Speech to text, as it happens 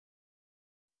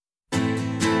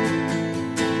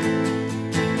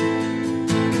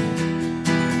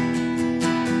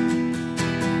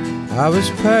I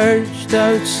was perched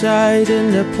outside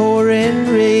in the pouring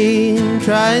rain,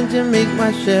 trying to make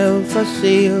myself a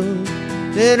sail.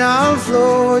 Then I'll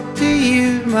float to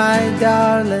you, my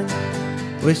darling,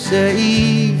 with the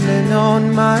evening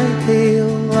on my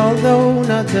tail. Although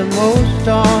not the most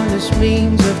honest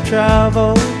means of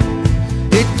travel,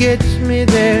 it gets me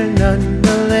there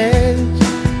nonetheless.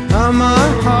 I'm a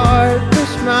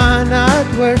heartless man at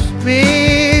worst,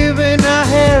 babe, and a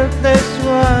helpless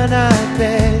one at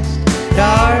best.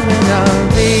 Darling, I'll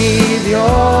bathe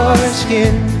your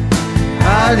skin,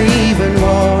 I'll even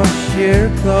wash your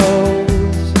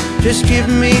clothes. Just give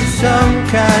me some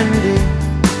candy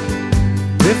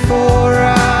before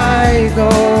I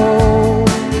go.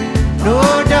 No,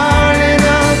 darling,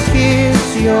 I'll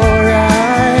kiss your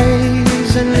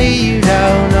eyes and lay you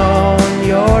down on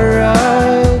your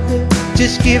rug.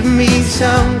 Just give me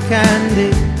some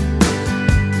candy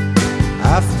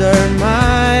after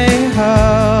my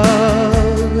hug.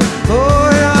 Oh,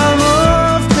 I'm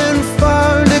often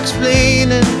found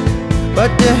explaining,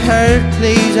 but the hurt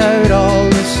plays out all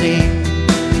the same.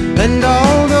 And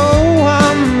although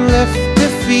I'm left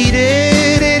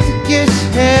defeated, it gets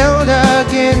held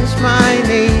against my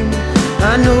name.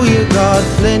 I know you got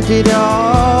plenty to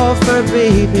offer,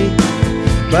 baby,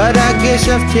 but I guess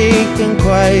I've taken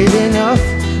quite enough.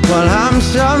 While I'm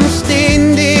some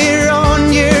stain there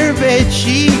on your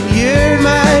bedsheet, you're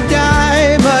my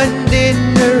diamond in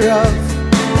the rough.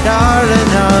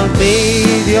 Darling, I'll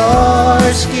bathe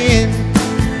your skin,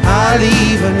 I'll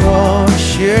even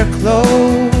wash your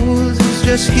clothes.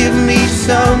 Just give me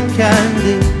some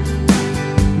candy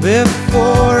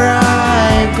before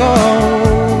I go.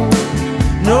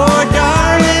 No,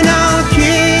 darling, I'll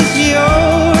kiss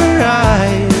your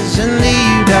eyes and lay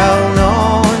you down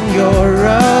on your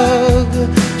rug.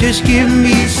 Just give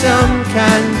me some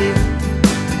candy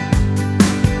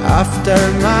after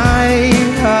my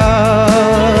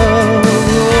hug.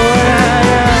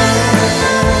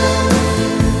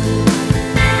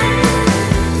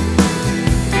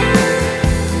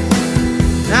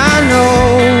 I know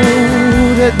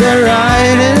that the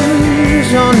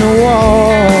writing's on the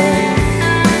wall,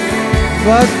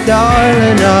 but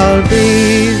darling, I'll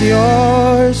bathe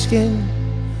your skin,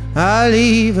 I'll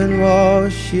even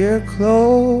wash your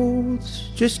clothes.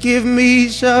 Just give me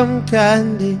some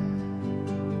candy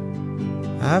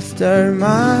after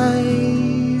my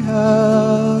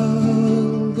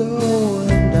hug. Oh,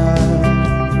 and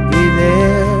I'll be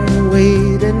there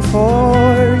waiting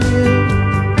for you.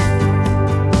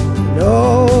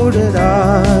 Know that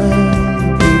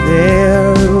I'll be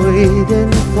there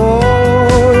waiting for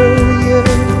you.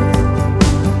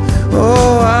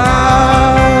 Oh,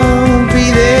 I'll be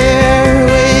there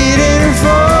waiting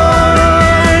for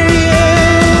you.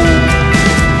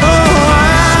 Oh,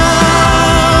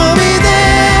 I'll be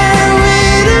there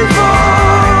waiting for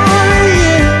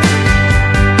you.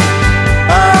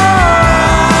 Oh,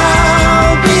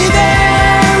 I'll be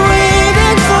there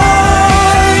waiting for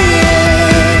you. Oh,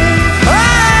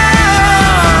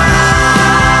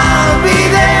 I'll be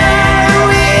there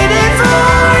waiting for you.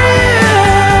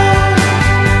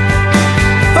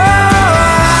 I'll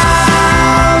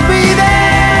be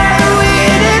there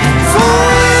waiting for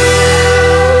you.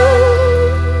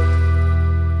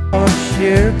 Wash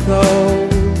your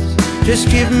clothes, just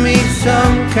give me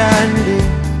some candy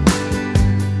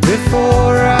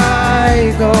before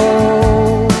I go.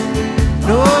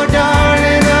 No,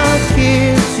 darling, I'll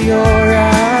kiss your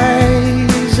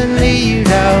eyes and lay you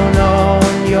down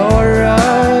on your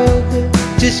rug.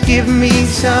 Just give me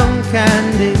some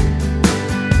candy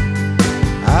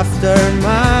after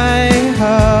my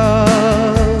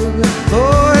hug.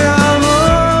 Oh, I'm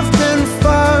often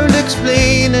found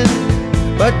explaining,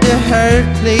 but the hurt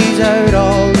plays out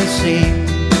all the same.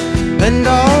 And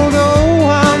although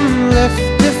I'm left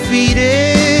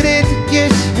defeated, it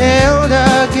gets held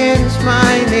against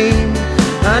my name.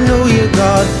 I know you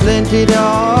got plenty to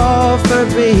offer,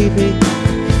 baby,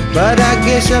 but I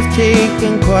guess I've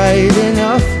taken quite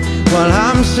enough. While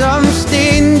I'm some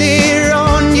stain there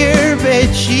on your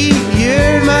bedsheet,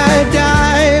 you're my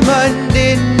diamond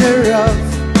in the rough.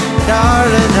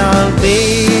 Darling, I'll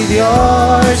bathe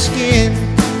your skin,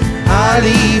 I'll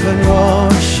even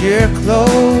wash your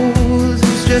clothes.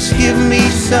 Just give me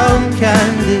some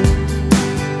candy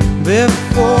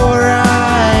before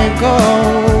I go.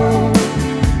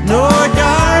 No,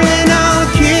 darling, I'll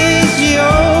kiss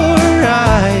your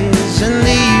eyes and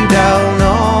lay you down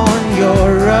on your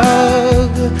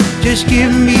rug. Just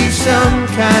give me some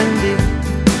candy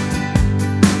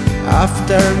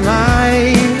after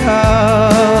my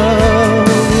hug.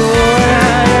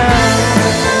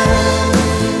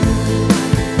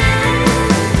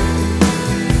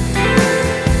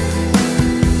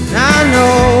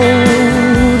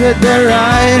 the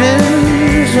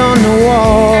writings on the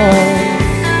wall.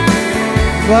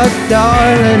 But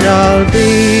darling, I'll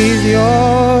bathe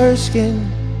your skin,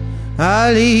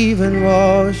 I'll even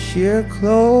wash your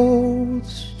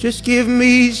clothes. Just give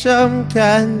me some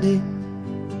candy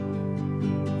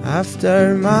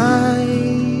after my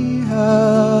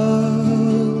hug.